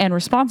and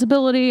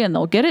responsibility, and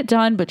they'll get it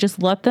done, but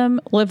just let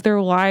them live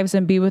their lives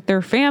and be with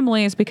their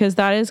families, because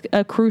that is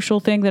a crucial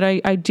thing that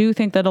I do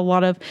think that a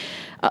lot of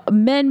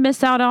men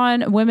miss out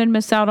on, women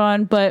miss out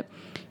on, but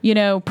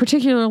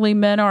particularly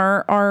men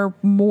are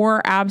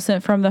more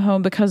absent from the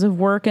home because of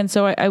work. And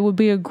so it would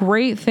be a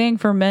great thing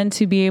for men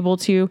to be able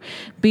to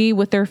be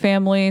with their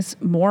families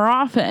more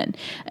often.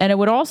 And it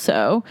would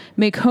also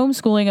make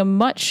homeschooling a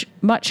much,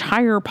 much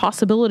higher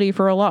possibility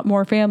for a lot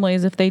more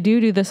families if they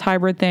do this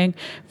hybrid thing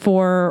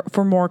for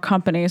more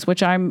companies,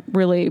 which I'm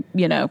really,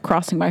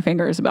 crossing my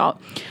fingers about.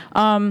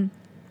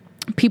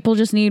 People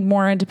just need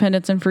more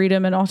independence and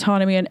freedom and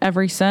autonomy in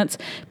every sense.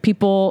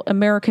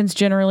 Americans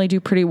generally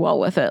do pretty well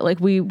with it. Like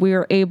we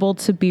are able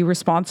to be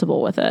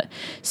responsible with it.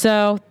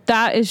 So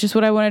that is just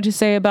what I wanted to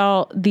say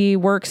about the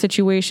work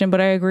situation. But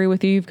I agree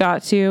with you.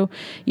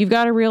 You've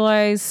got to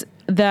realize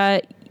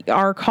that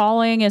our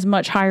calling is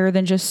much higher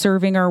than just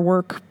serving our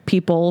work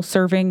people,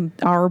 serving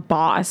our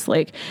boss.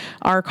 Like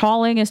our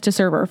calling is to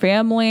serve our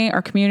family,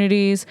 our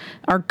communities,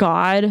 our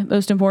God,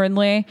 most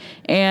importantly.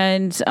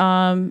 And,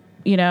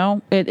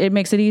 it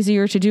makes it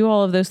easier to do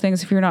all of those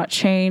things if you're not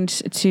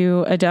chained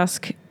to a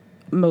desk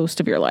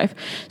most of your life.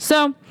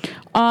 So,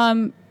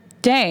 dang,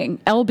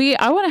 LB,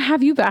 I want to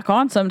have you back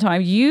on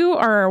sometime. You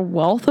are a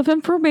wealth of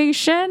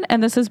information,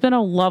 and this has been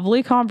a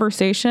lovely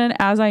conversation,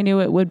 as I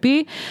knew it would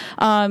be.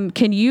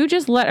 Can you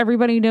just let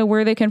everybody know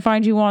where they can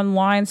find you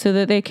online so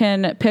that they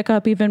can pick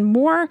up even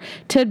more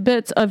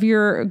tidbits of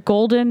your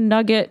golden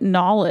nugget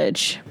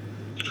knowledge?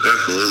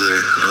 Absolutely.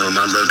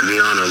 I'd love to be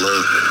on. I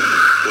love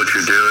what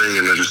you're doing,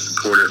 and I just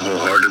support it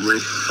wholeheartedly.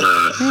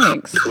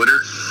 Thanks.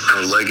 Twitter,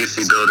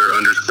 legacybuilder __.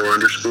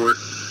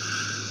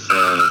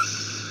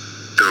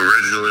 The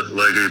original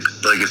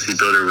legacy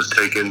builder was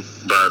taken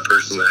by a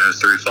person that has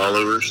 3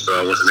 followers, so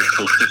I wasn't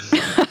able to.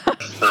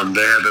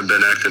 They haven't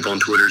been active on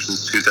Twitter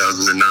since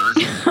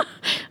 2009.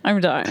 I'm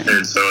dying.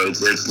 And so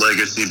it's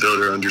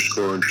legacybuilder __.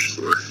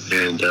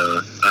 And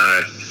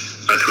I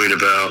tweet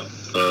about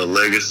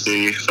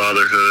legacy,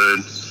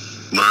 fatherhood,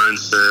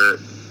 mindset,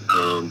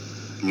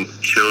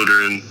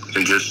 children,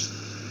 and just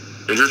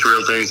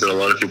real things that a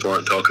lot of people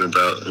aren't talking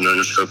about. And I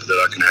just hope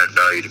that I can add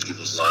value to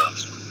people's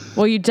lives.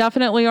 Well, you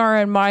definitely are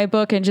in my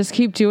book, and just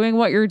keep doing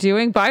what you're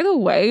doing. By the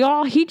way,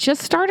 y'all, he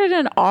just started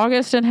in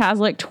August and has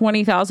like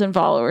 20,000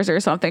 followers or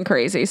something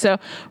crazy. So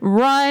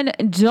run,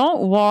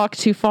 don't walk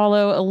to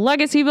follow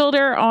Legacy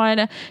Builder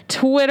on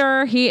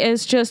Twitter. He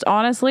is just,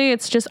 honestly,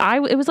 it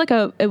was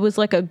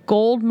like a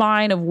gold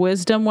mine of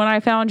wisdom when I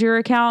found your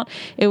account.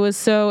 It was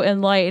so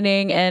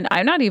enlightening, and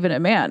I'm not even a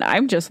man.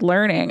 I'm just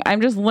learning.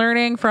 I'm just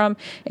learning from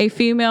a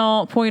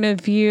female point of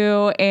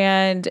view,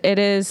 and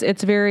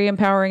it's very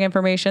empowering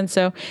information.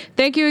 So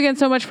thank you again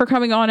so much for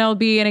coming on,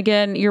 LB. And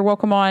again, you're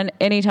welcome on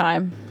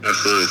anytime.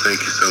 Absolutely.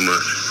 Thank you so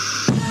much.